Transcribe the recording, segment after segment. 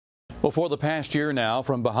Well, for the past year now,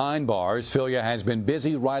 from behind bars, Filyaw has been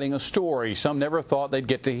busy writing a story some never thought they'd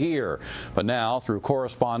get to hear. But now, through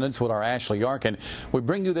correspondence with our Ashley Yarkin, we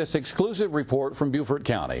bring you this exclusive report from Beaufort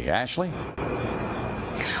County. Ashley?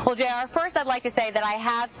 Well, JR, first I'd like to say that I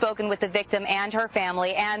have spoken with the victim and her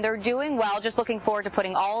family, and they're doing well, just looking forward to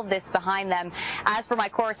putting all of this behind them. As for my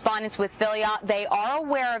correspondence with Filyaw, they are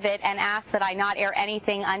aware of it and asked that I not air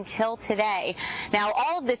anything until today. Now,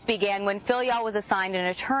 all of this began when Filyaw was assigned an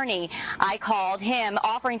attorney. I called him,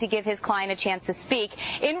 offering to give his client a chance to speak.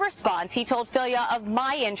 In response, he told Filyaw of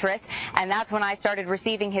my interests, and that's when I started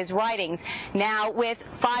receiving his writings. Now, with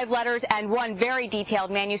 5 letters and 1 very detailed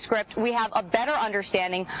manuscript, we have a better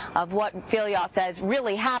understanding of what Filyaw says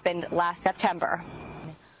really happened last September.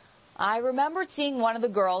 I remembered seeing one of the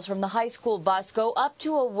girls from the high school bus go up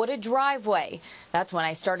to a wooded driveway. That's when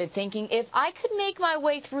I started thinking if I could make my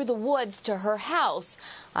way through the woods to her house,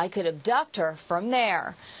 I could abduct her from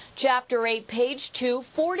there. Chapter 8, page 2,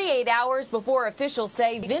 48 hours before officials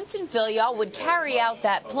say Vincent Filyaw would carry out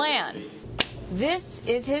that plan. This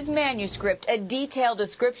is his manuscript, a detailed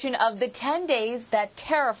description of the 10 days that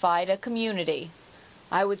terrified a community.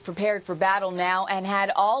 I was prepared for battle now and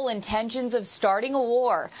had all intentions of starting a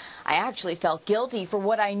war. I actually felt guilty for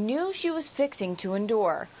what I knew she was fixing to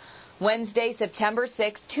endure. Wednesday, September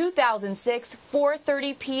 6, 2006,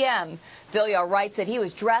 4:30 p.m. Filyaw writes that he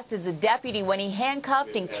was dressed as a deputy when he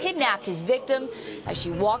handcuffed and kidnapped his victim as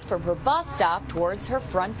she walked from her bus stop towards her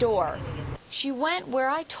front door. She went where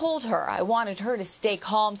I told her. I wanted her to stay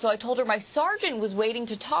calm, so I told her my sergeant was waiting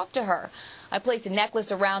to talk to her. I placed a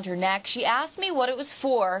necklace around her neck. She asked me what it was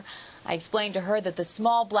for. I explained to her that the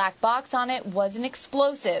small black box on it was an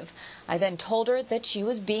explosive. I then told her that she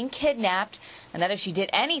was being kidnapped and that if she did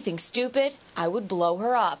anything stupid, I would blow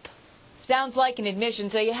her up. Sounds like an admission,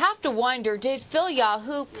 so you have to wonder, did Filyaw,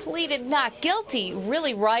 who pleaded not guilty,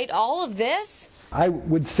 really write all of this? I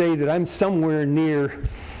would say that I'm somewhere near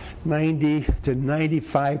 90 to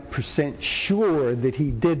 95% sure that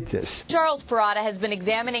he did this. Charles Parada has been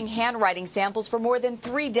examining handwriting samples for more than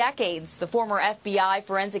 3 decades. The former FBI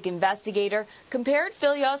forensic investigator compared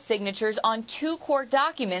Filyaw's signatures on 2 court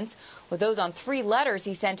documents with those on 3 letters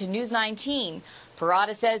he sent to News 19.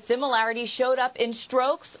 Parada says similarities showed up in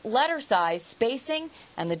strokes, letter size, spacing,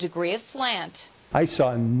 and the degree of slant. I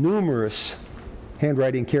saw numerous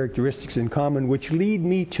handwriting characteristics in common, which lead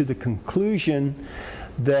me to the conclusion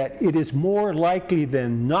that it is more likely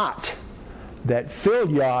than not that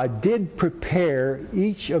Filyaw did prepare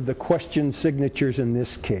each of the questioned signatures in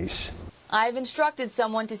this case. I've instructed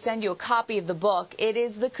someone to send you a copy of the book. It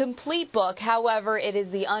is the complete book, however, it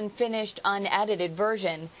is the unfinished, unedited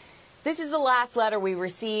version. This is the last letter we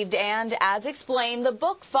received, and as explained, the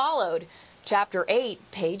book followed. Chapter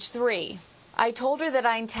 8, page 3. I told her that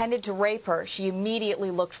I intended to rape her. She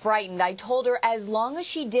immediately looked frightened. I told her as long as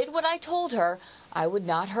she did what I told her, I would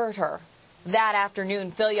not hurt her. That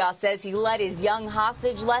afternoon, Filyaw says he led his young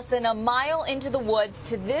hostage less than a mile into the woods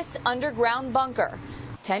to this underground bunker.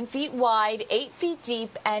 10 feet wide, 8 feet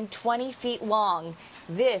deep, and 20 feet long.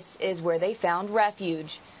 This is where they found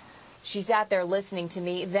refuge. She sat there listening to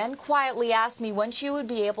me, then quietly asked me when she would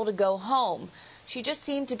be able to go home. She just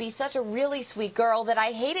seemed to be such a really sweet girl that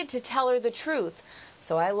I hated to tell her the truth.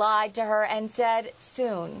 So I lied to her and said,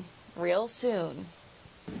 soon, real soon.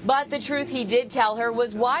 But the truth he did tell her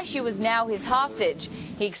was why she was now his hostage.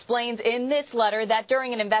 He explains in this letter that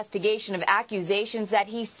during an investigation of accusations that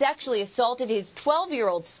he sexually assaulted his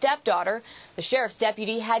 12-year-old stepdaughter, the sheriff's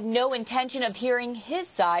deputy had no intention of hearing his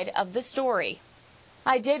side of the story.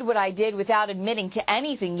 I did what I did without admitting to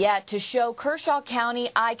anything yet to show Kershaw County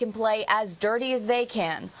I can play as dirty as they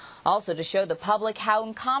can. Also to show the public how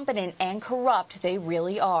incompetent and corrupt they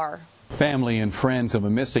really are. Family and friends of a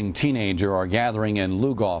missing teenager are gathering in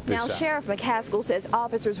Lugoff this Now, Sheriff McCaskill says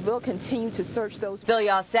officers will continue to search those.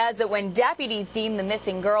 Filyaw says that when deputies deemed the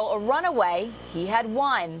missing girl a runaway, he had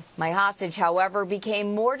won. My hostage, however,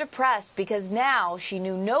 became more depressed because now she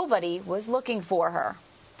knew nobody was looking for her.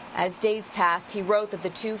 As days passed, he wrote that the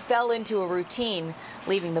two fell into a routine,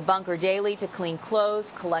 leaving the bunker daily to clean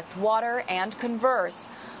clothes, collect water, and converse.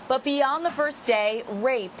 But beyond the first day,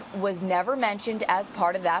 rape was never mentioned as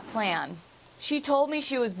part of that plan. She told me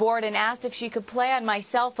she was bored and asked if she could play on my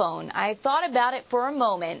cell phone. I thought about it for a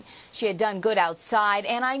moment. She had done good outside,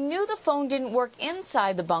 and I knew the phone didn't work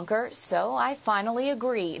inside the bunker, so I finally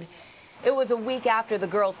agreed. It was a week after the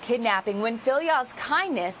girl's kidnapping when Filyaw's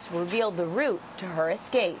kindness revealed the route to her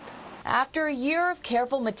escape. After a year of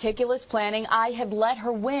careful, meticulous planning, I had let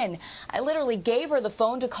her win. I literally gave her the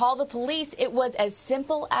phone to call the police. It was as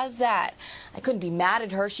simple as that. I couldn't be mad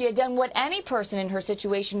at her. She had done what any person in her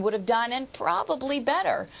situation would have done, and probably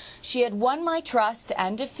better. She had won my trust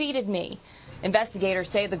and defeated me. Investigators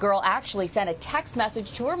say the girl actually sent a text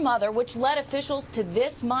message to her mother, which led officials to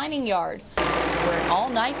this mining yard, where an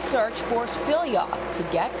all-night search forced Filyaw to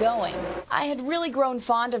get going. I had really grown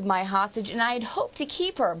fond of my hostage, and I had hoped to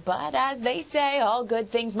keep her, but as they say, all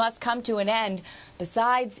good things must come to an end.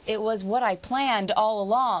 Besides, it was what I planned all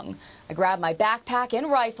along. I grabbed my backpack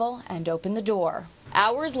and rifle and opened the door.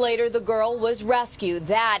 Hours later, the girl was rescued.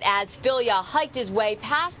 That as Filyaw hiked his way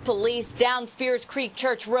past police down Spears Creek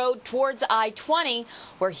Church Road towards I-20,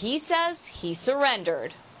 where he says he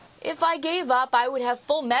surrendered. If I gave up, I would have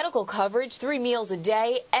full medical coverage, 3 meals a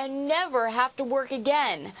day, and never have to work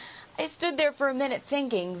again. I stood there for a minute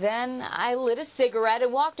thinking, then I lit a cigarette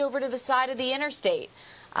and walked over to the side of the interstate.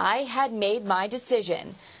 I had made my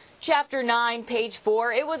decision. Chapter 9, page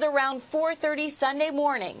 4, it was around 4:30 Sunday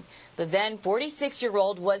morning. The then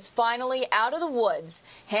 46-year-old was finally out of the woods,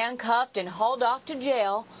 handcuffed and hauled off to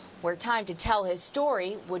jail, where time to tell his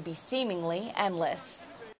story would be seemingly endless.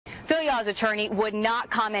 Filyaw's attorney would not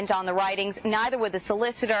comment on the writings, neither would the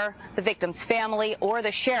solicitor, the victim's family, or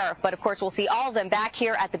the sheriff. But, of course, we'll see all of them back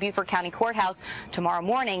here at the Beaufort County Courthouse tomorrow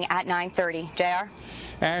morning at 9:30. JR?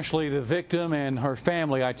 Ashley, the victim and her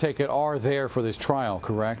family, I take it, are there for this trial,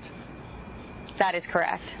 correct? That is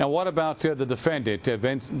correct. Now, what about the defendant,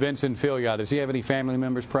 Vincent Filyaw? Does he have any family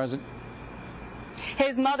members present?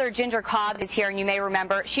 His mother, Ginger Cobb, is here, and you may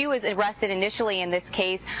remember she was arrested initially in this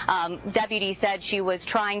case. Deputies said she was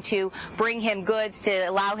trying to bring him goods to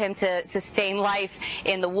allow him to sustain life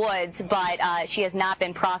in the woods, but she has not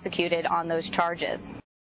been prosecuted on those charges.